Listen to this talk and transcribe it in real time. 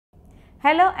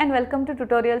Hello and welcome to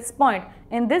Tutorials Point.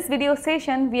 In this video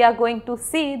session, we are going to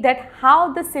see that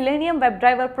how the Selenium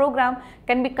WebDriver program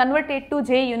can be converted to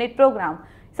JUnit program.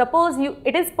 Suppose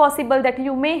it is possible that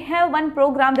you may have one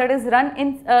program that is run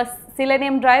in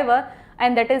Selenium driver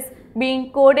and that is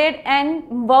being coded and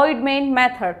void main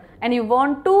method, and you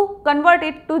want to convert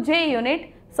it to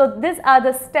JUnit. So these are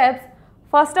the steps.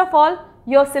 First of all,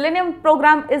 your Selenium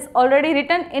program is already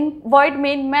written in void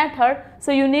main method,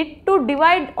 so you need to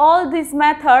divide all this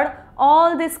method,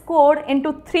 all this code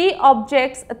into three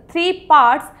objects, three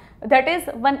parts. That is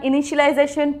one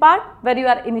initialization part where you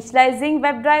are initializing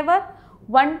WebDriver,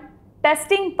 one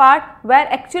testing part where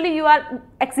actually you are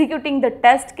executing the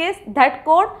test case, that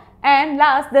code, and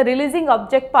last the releasing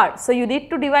object part. So you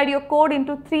need to divide your code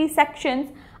into three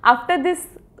sections. After this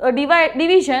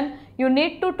division, you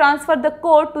need to transfer the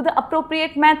code to the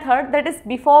appropriate method, that is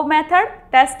before method,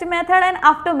 test method and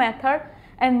after method,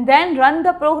 and then run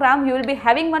the program. You will be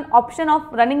having one option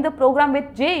of running the program with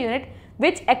JUnit,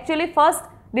 which actually first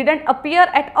didn't appear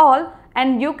at all,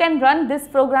 and you can run this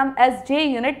program as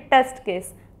JUnit test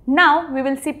case. Now we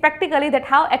will see practically that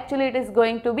how actually it is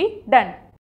going to be done.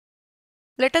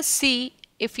 Let us see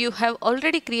if you have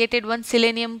already created one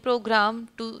Selenium program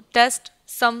to test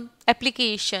some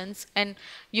applications and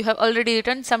you have already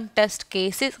written some test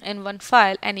cases in one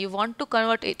file and you want to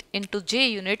convert it into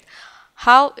JUnit,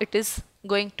 how it is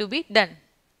going to be done.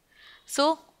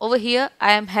 So over here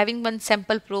I am having one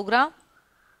sample program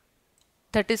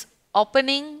that is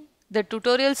opening the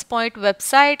Tutorials Point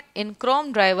website in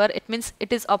Chrome driver. It means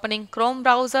it is opening Chrome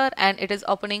browser and it is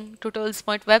opening Tutorials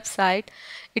Point website.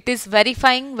 It is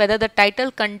verifying whether the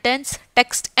title contains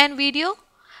text and video,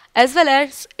 as well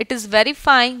as it is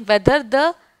verifying whether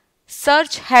the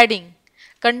search heading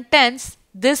contains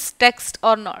this text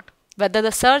or not, whether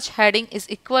the search heading is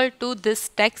equal to this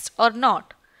text or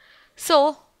not.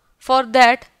 So for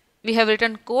that we have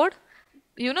written code.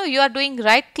 You are doing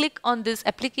right click on this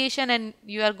application and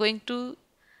you are going to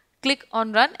click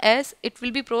on run, as it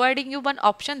will be providing you one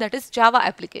option, that is Java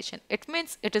application. It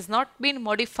means it is not been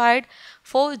modified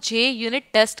for JUnit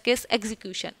test case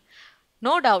execution.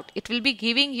 No doubt it will be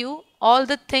giving you all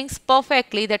the things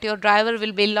perfectly, that your driver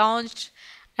will be launched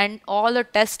and all the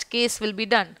test case will be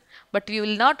done, but you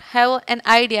will not have an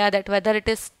idea that whether it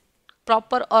is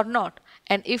proper or not,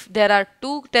 and if there are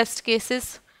two test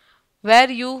cases where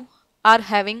you are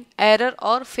having error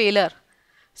or failure.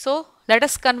 So let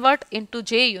us convert into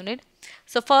JUnit.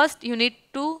 So first you need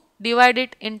to divide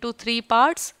it into three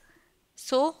parts.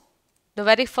 So the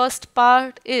very first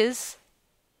part is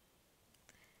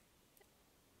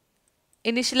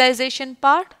initialization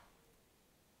part.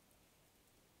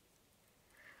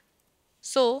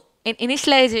 So in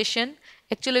initialization,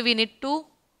 actually we need to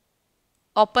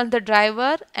open the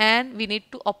driver and we need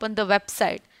to open the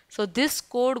website. So this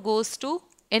code goes to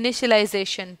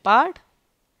initialization part.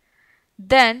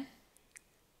 Then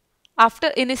after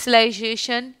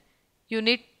initialization you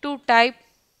need to type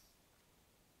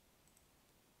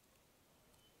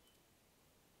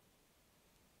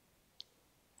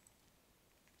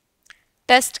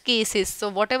test cases. So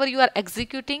whatever you are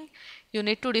executing, you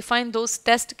need to define those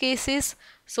test cases.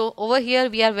 So over here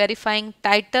we are verifying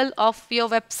title of your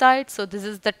website. So this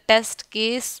is the test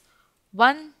case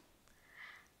 1.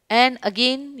 And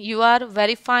again you are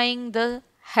verifying the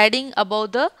heading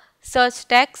above the search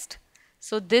text.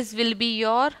 So this will be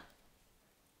your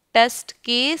test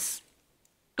case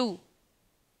 2.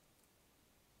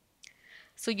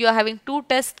 So you are having two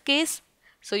test case.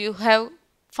 So you have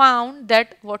found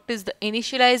that what is the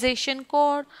initialization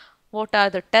code, what are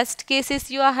the test cases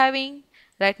you are having.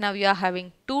 Right now you are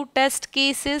having two test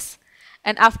cases,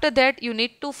 and after that you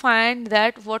need to find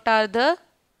that what are the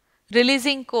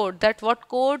releasing code, that what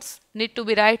codes need to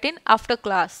be written after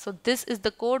class. So this is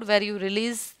the code where you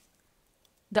release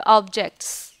the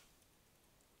objects.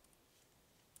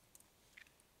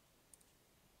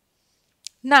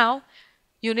 Now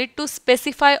you need to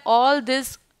specify all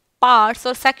these parts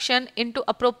or section into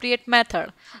appropriate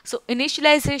method. So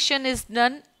initialization is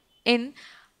done in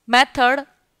method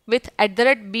with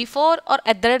 @before or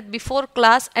 @before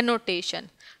class annotation.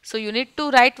 So you need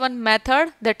to write one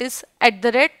method that is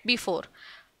 @before.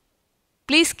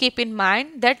 Please keep in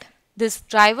mind that this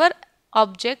driver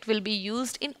object will be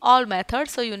used in all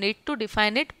methods, so you need to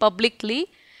define it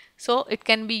publicly so it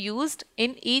can be used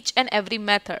in each and every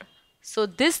method. So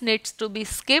this needs to be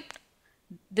skipped.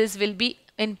 This will be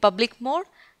in public mode.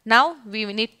 Now we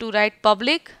need to write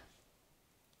public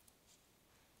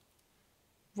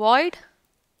void,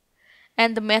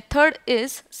 and the method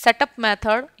is setup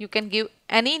method. You can give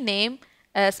any name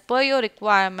as per your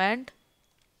requirement,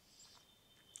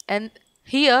 and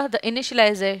here the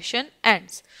initialization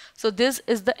ends. So this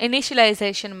is the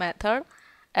initialization method.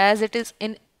 As it is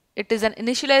an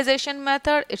initialization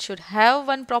method, it should have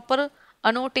one proper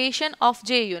annotation of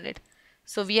JUnit.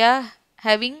 So we are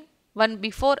having one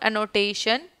before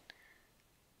annotation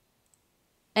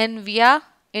and we are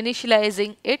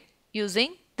initializing it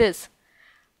using this.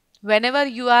 Whenever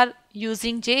you are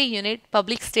using JUnit,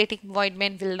 public static void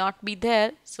main will not be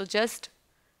there. So just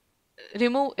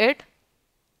remove it.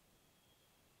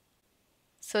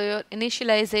 So your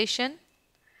initialization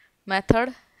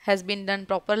method has been done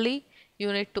properly.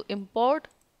 You need to import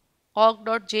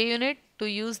org.junit to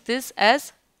use this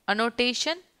as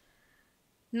annotation.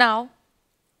 Now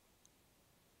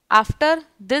after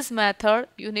this method,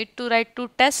 you need to write two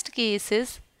test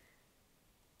cases.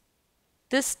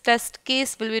 This test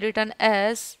case will be written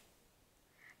as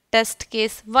test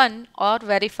case 1 or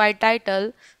verify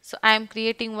title. So I am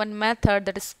creating one method,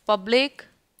 that is public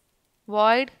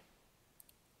void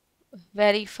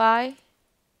verify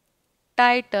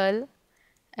title,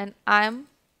 and I am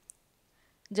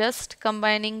just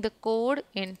combining the code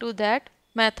into that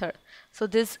method. So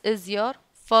this is your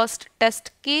first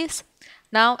test case.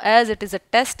 Now as it is a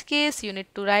test case, you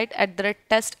need to write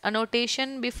 @test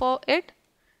annotation before it.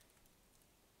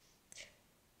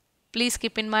 Please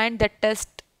keep in mind that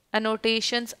test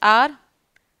annotations are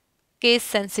case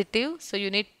sensitive, so you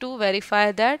need to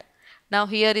verify that. Now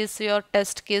here is your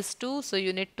test case 2, so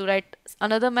you need to write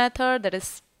another method, that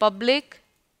is public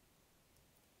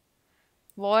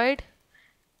void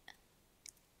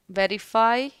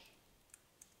verify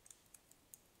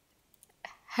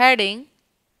heading,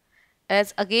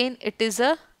 as again it is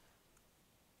a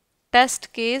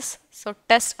test case, so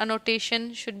test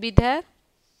annotation should be there.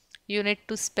 You need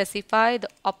to specify the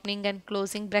opening and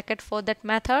closing bracket for that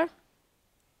method.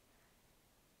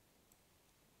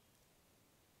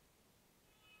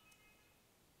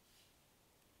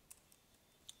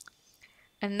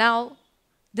 And now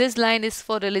this line is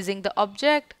for releasing the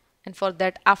object, and for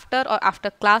that after or after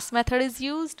class method is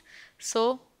used.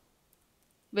 So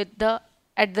with the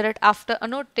 @after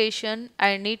annotation,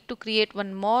 I need to create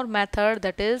one more method,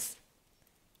 that is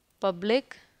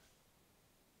public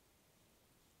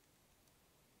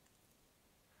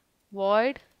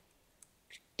void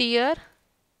tear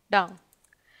down.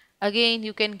 Again,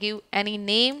 you can give any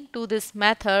name to this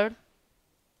method.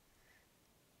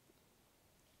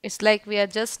 It's like we are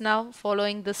just now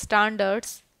following the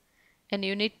standards, and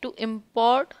you need to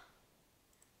import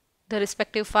the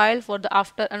respective file for the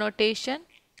after annotation.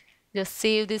 Just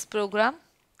save this program.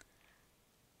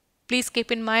 Please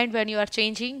keep in mind, when you are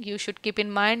changing, you should keep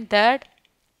in mind that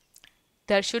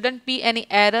there shouldn't be any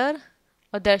error,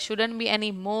 or there shouldn't be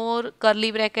any more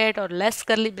curly bracket or less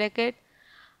curly bracket.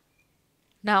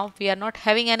 Now we are not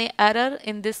having any error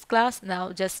in this class.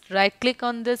 Now just right click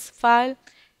on this file,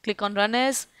 click on run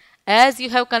as. As you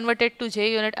have converted to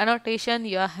JUnit annotation,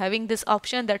 you are having this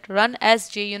option that run as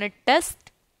JUnit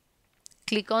test.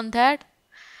 Click on that.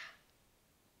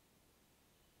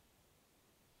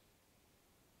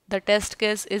 The test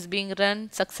case is being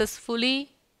run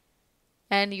successfully,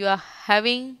 and you are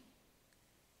having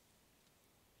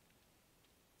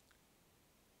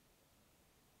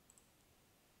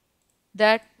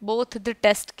that both the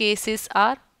test cases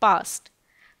are passed.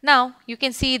 Now you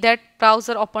can see that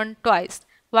browser opened twice.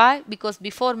 Why? Because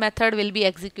before method will be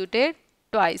executed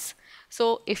twice.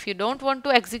 So if you don't want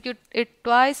to execute it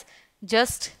twice,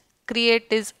 just create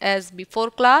this as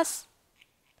before class.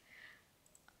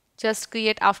 Just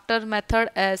create after method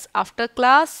as after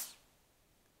class.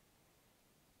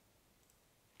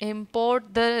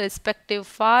 Import the respective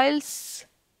files,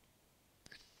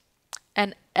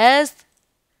 and as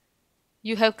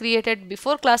you have created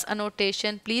before class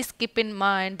annotation, please keep in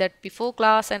mind that before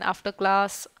class and after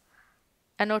class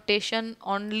annotation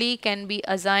only can be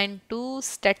assigned to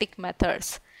static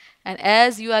methods. And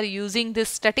as you are using this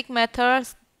static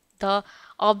methods, the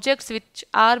objects which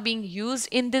are being used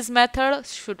in this method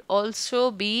should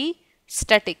also be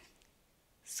static.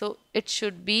 So it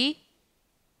should be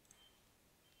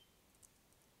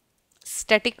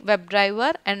static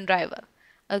WebDriver and driver.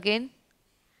 Again,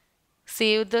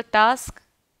 save the task,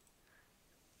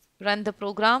 run the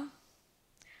program.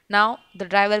 Now the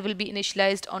driver will be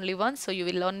initialized only once, so you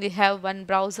will only have one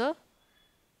browser,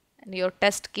 and your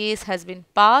test case has been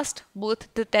passed.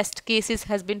 Both the test cases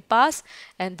has been passed,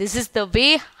 and this is the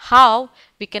way how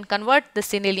we can convert the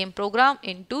Selenium program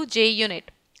into JUnit.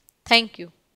 Thank you.